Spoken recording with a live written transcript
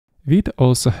Vite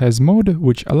also has mode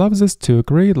which allows us to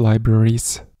create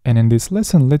libraries. And in this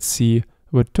lesson, let's see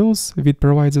what tools Vite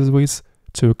provides us with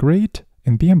to create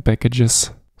npm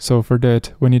packages. So for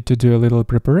that, we need to do a little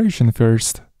preparation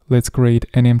first. Let's create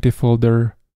an empty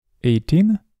folder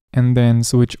 18 and then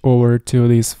switch over to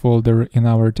this folder in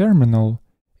our terminal.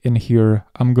 And here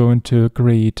I'm going to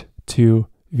create two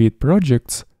Vite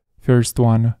projects. First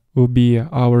one will be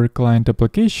our client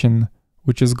application,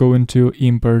 which is going to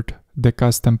import the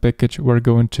custom package we're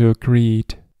going to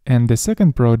create. And the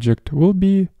second project will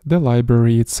be the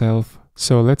library itself.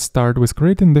 So let's start with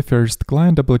creating the first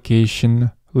client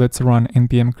application. Let's run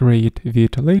npm create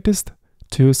Vite latest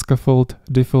to scaffold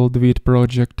default Vite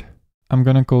project. I'm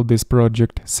gonna call this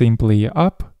project simply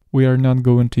app. We are not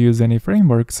going to use any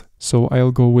frameworks, so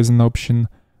I'll go with an option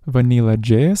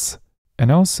vanilla.js,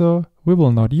 and also we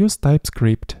will not use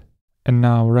TypeScript. And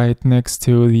now right next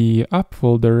to the app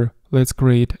folder, let's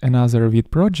create another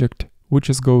Vite project, which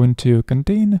is going to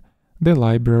contain the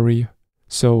library.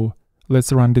 So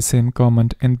let's run the same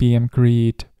command npm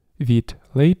create Vite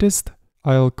latest.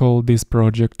 I'll call this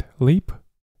project leap,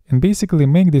 and basically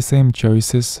make the same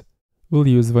choices. We'll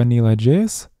use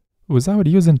vanilla.js without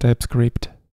using TypeScript.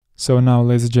 So now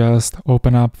let's just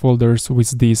open up folders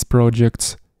with these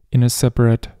projects in a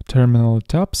separate terminal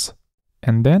tabs,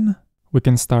 and then we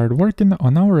can start working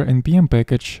on our npm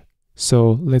package.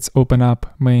 So let's open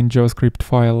up main JavaScript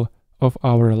file of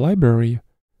our library.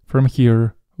 From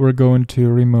here, we're going to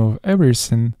remove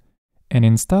everything and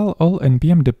install all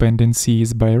npm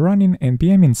dependencies by running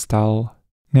npm install.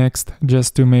 Next,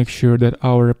 just to make sure that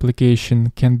our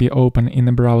application can be open in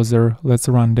a browser, let's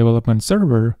run development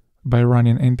server by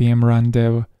running npm run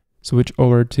dev. Switch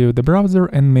over to the browser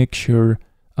and make sure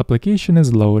application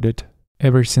is loaded.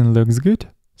 Everything looks good,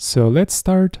 so let's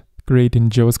start creating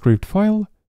JavaScript file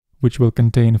which will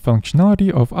contain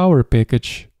functionality of our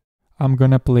package. I'm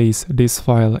gonna place this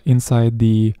file inside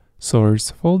the source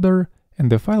folder,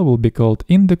 and the file will be called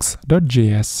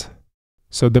index.js.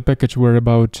 So the package we're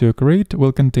about to create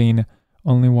will contain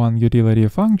only one utility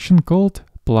function called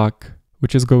plug,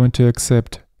 which is going to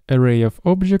accept array of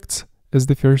objects as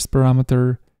the first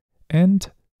parameter,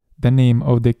 and the name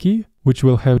of the key, which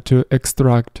we'll have to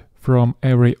extract from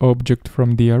every object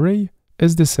from the array,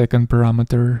 as the second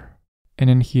parameter. And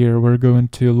in here we're going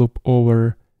to loop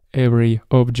over every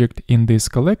object in this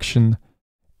collection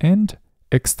and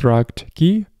extract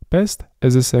key passed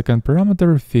as a second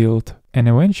parameter field. And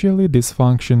eventually this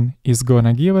function is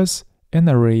gonna give us an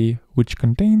array which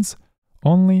contains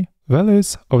only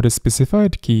values of the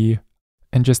specified key.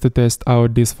 And just to test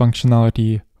out this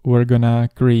functionality, we're gonna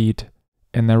create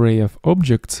an array of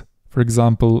objects. For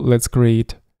example, let's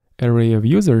create array of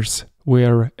users,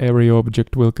 where every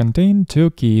object will contain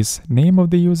two keys, name of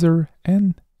the user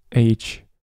and age.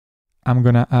 I'm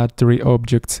gonna add 3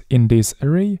 objects in this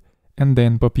array and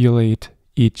then populate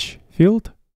each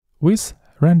field with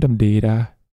random data.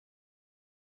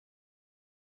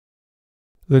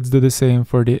 Let's do the same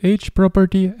for the age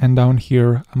property, and down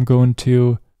here I'm going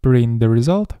to print the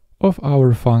result of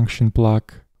our function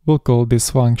plug. We'll call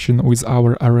this function with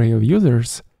our array of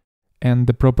users, and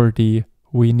the property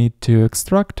we need to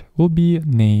extract will be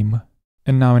name.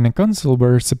 And now in a console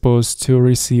we're supposed to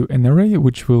receive an array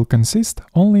which will consist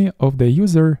only of the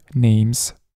user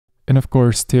names. And of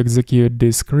course, to execute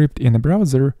this script in a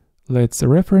browser, let's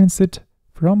reference it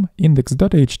from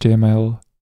index.html.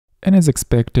 And as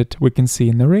expected, we can see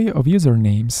an array of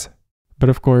usernames. But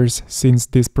of course, since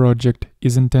this project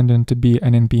is intended to be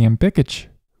an npm package,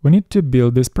 we need to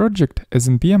build this project as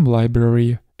npm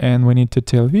library. And we need to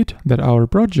tell Vite that our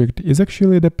project is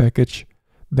actually the package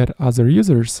that other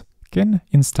users can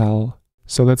install.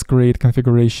 So let's create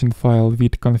configuration file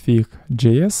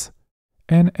viteconfig.js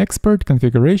and export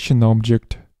configuration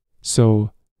object.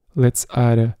 So let's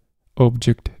add an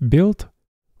object build,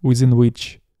 within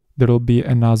which there will be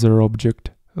another object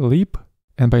lib.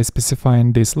 And by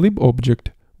specifying this lib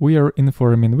object, we are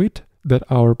informing Vite that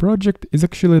our project is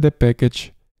actually the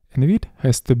package, and Vite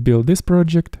has to build this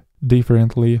project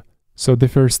differently. So the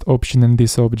first option in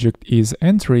this object is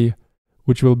entry,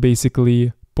 which will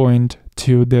basically point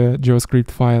to the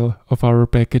JavaScript file of our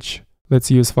package.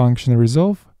 Let's use function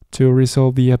resolve to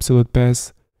resolve the absolute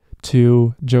path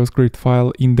to JavaScript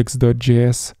file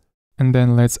index.js. And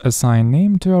then let's assign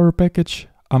name to our package.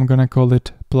 I'm gonna call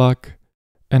it plug.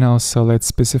 And also let's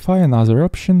specify another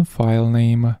option, file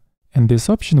name. And this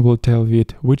option will tell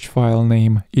Vite which file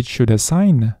name it should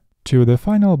assign to the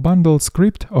final bundled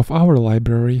script of our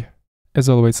library. As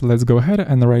always, let's go ahead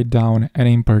and write down an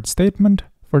import statement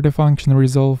for the function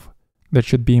resolve that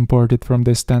should be imported from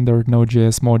the standard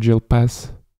Node.js module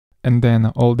path. And then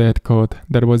all that code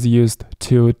that was used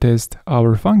to test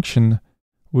our function,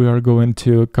 we are going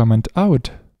to comment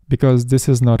out, because this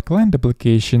is not client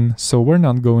application, so we're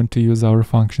not going to use our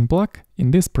function plug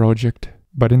in this project.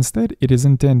 But instead it is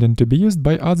intended to be used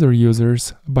by other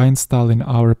users by installing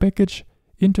our package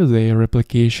into their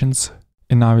applications.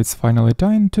 And now it's finally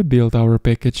time to build our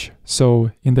package.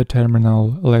 So in the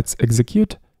terminal, let's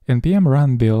execute npm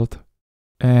run build.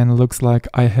 And looks like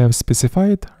I have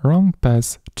specified wrong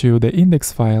path to the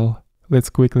index file. Let's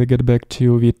quickly get back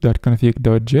to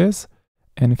vite.config.js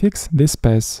and fix this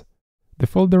path. The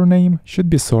folder name should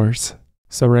be source.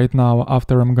 So right now,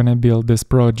 after I'm gonna build this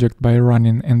project by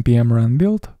running npm run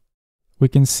build, we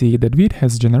can see that Vite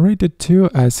has generated two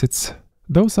assets.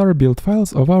 Those are build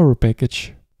files of our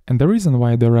package. And the reason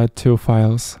why there are two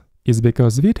files is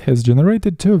because Vite has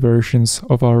generated two versions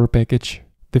of our package.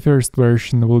 The first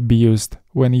version will be used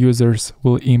when users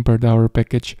will import our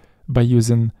package by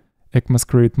using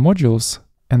ECMAScript modules,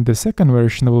 and the second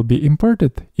version will be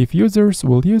imported if users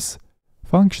will use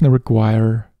function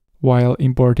require while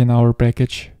importing our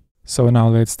package. So now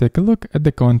let's take a look at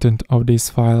the content of these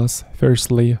files.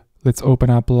 Firstly, let's open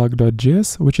up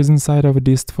log.js, which is inside of a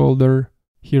dist folder.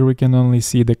 Here we can only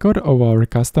see the code of our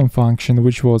custom function,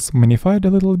 which was minified a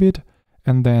little bit,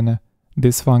 and then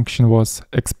this function was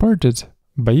exported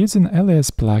by using alias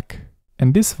plug.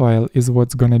 And this file is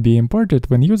what's gonna be imported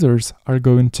when users are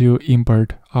going to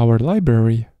import our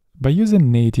library by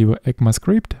using native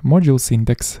ECMAScript module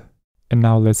syntax. And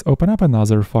now let's open up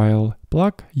another file,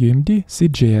 plug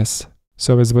umd.cjs.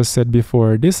 So as was said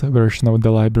before, this version of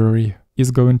the library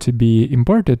is going to be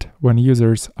imported when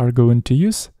users are going to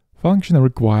use function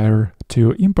require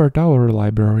to import our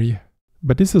library.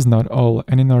 But this is not all,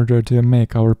 and in order to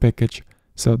make our package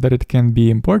so that it can be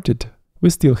imported, we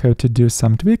still have to do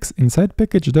some tweaks inside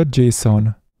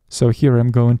package.json. So here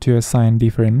I'm going to assign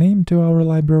different name to our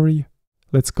library.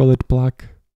 Let's call it plug.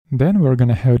 Then we're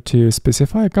gonna have to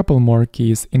specify a couple more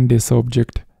keys in this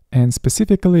object, and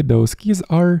specifically those keys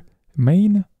are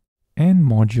main and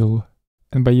module.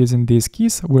 And by using these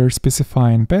keys, we're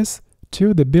specifying paths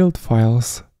to the build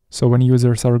files. So when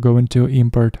users are going to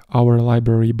import our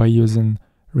library by using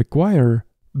require,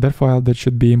 the file that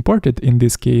should be imported in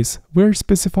this case, we're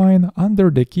specifying under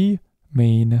the key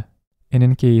main. And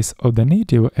in case of the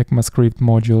native ECMAScript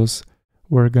modules,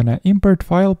 we're gonna import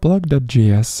file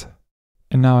plug.js.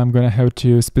 And now I'm gonna have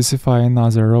to specify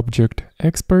another object,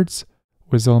 exports,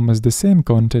 with almost the same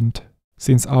content,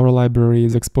 since our library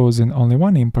is exposing only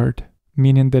one import,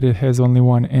 meaning that it has only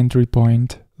one entry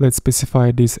point. Let's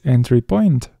specify this entry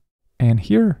point. And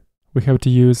here we have to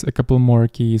use a couple more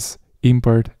keys,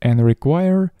 import and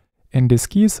require, and these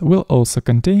keys will also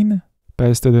contain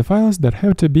paths to the files that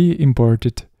have to be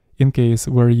imported, in case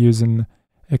we're using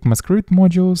ECMAScript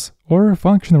modules or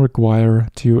function require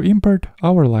to import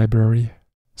our library.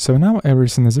 So now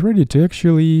everything is ready to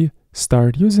actually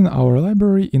start using our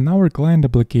library in our client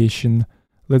application.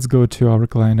 Let's go to our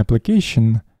client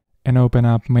application and open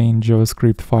up main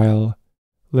JavaScript file.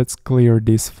 Let's clear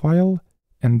this file,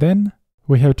 and then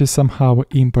we have to somehow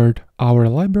import our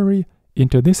library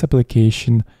into this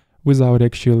application without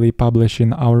actually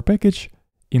publishing our package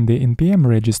in the npm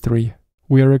registry.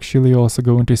 We are actually also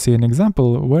going to see an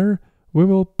example where we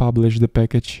will publish the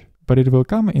package, but it will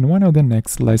come in one of the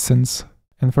next lessons.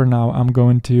 And for now, I'm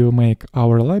going to make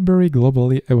our library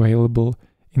globally available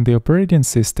in the operating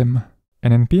system.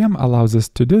 And npm allows us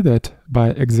to do that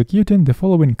by executing the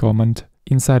following command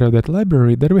inside of that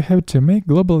library that we have to make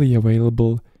globally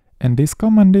available. And this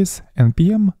command is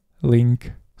npm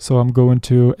link. So I'm going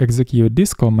to execute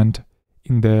this command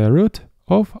in the root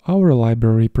of our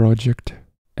library project.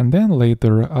 And then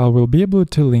later I will be able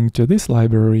to link to this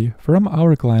library from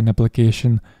our client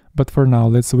application. But for now,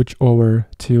 let's switch over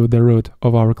to the root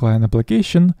of our client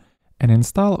application and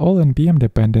install all npm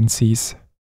dependencies.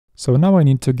 So now I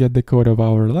need to get the code of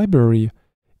our library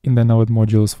in the node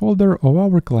modules folder of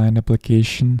our client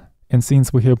application. And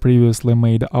since we have previously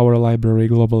made our library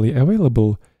globally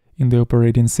available in the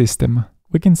operating system,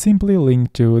 we can simply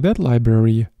link to that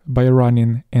library by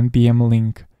running npm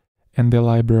link and the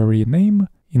library name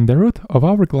in the root of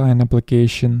our client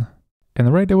application.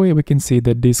 And right away we can see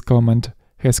that this command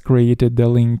has created the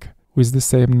link with the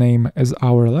same name as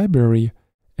our library,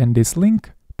 and this link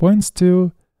points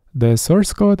to the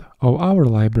source code of our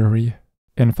library.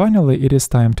 And finally, it is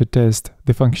time to test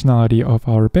the functionality of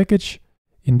our package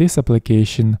in this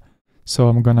application. So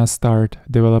I'm gonna start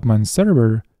development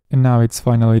server, and now it's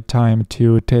finally time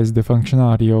to test the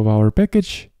functionality of our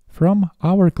package from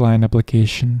our client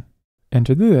application. And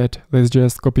to do that, let's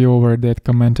just copy over that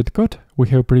commented code we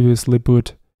have previously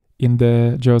put in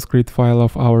the JavaScript file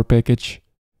of our package,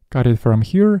 cut it from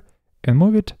here, and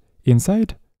move it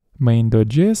inside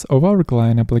main.js of our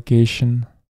client application.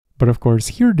 But of course,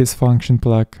 here this function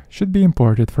plug should be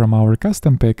imported from our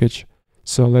custom package.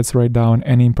 So let's write down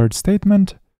an import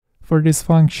statement for this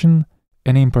function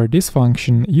and import this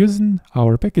function using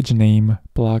our package name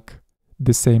plug,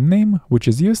 the same name which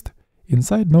is used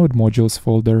inside node modules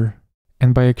folder.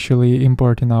 And by actually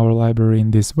importing our library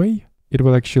in this way, it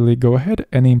will actually go ahead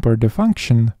and import the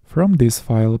function from this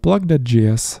file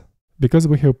plug.js, because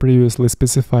we have previously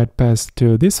specified path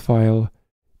to this file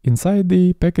inside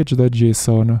the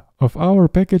package.json of our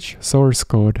package source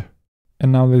code.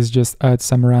 And now let's just add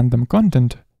some random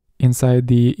content inside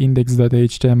the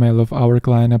index.html of our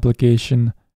client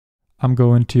application. I'm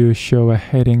going to show a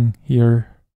heading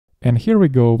here. And here we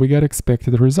go, we got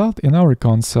expected result in our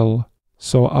console.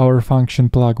 So our function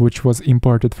plug, which was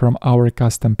imported from our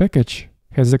custom package,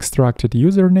 has extracted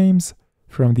usernames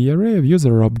from the array of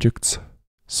user objects.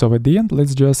 So at the end,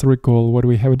 let's just recall what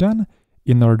we have done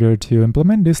in order to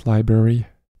implement this library.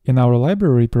 In our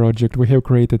library project, we have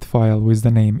created a file with the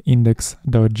name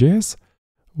index.js,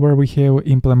 where we have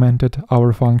implemented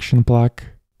our function plug.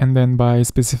 And then by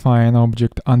specifying an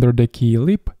object under the key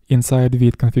lib inside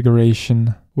Vite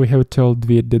configuration, we have told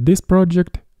Vite that this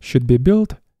project should be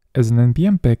built as an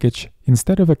npm package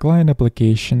instead of a client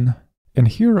application. And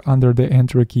here under the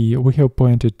entry key, we have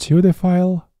pointed to the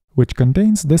file, which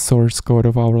contains the source code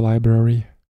of our library.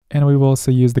 And we've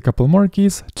also used a couple more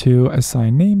keys to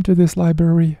assign name to this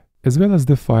library, as well as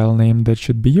the file name that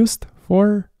should be used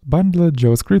for bundled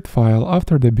JavaScript file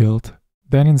after the build.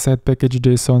 Then inside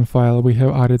package.json file, we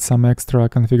have added some extra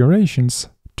configurations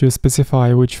to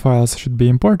specify which files should be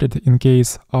imported in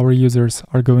case our users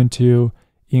are going to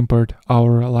import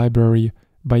our library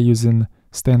by using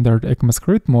standard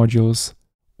ECMAScript modules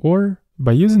or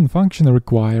by using function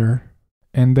require.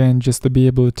 And then just to be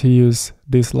able to use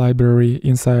this library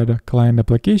inside a client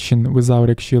application without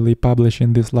actually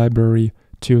publishing this library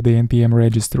to the npm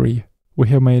registry, we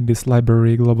have made this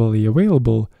library globally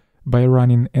available by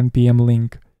running npm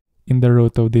link in the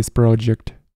root of this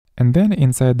project. And then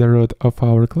inside the root of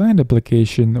our client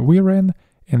application, we ran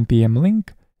npm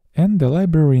link and the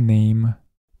library name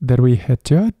that we had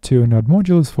to add to node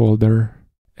modules folder.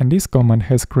 And this command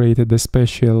has created a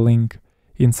special link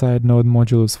inside node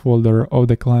modules folder of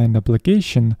the client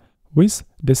application with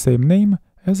the same name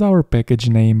as our package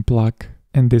name plug.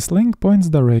 And this link points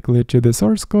directly to the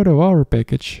source code of our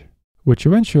package, which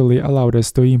eventually allowed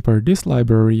us to import this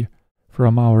library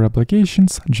from our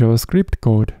application's JavaScript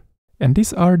code. And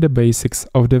these are the basics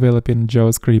of developing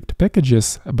JavaScript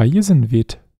packages by using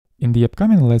Vite. In the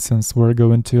upcoming lessons, we're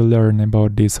going to learn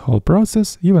about this whole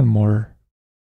process even more.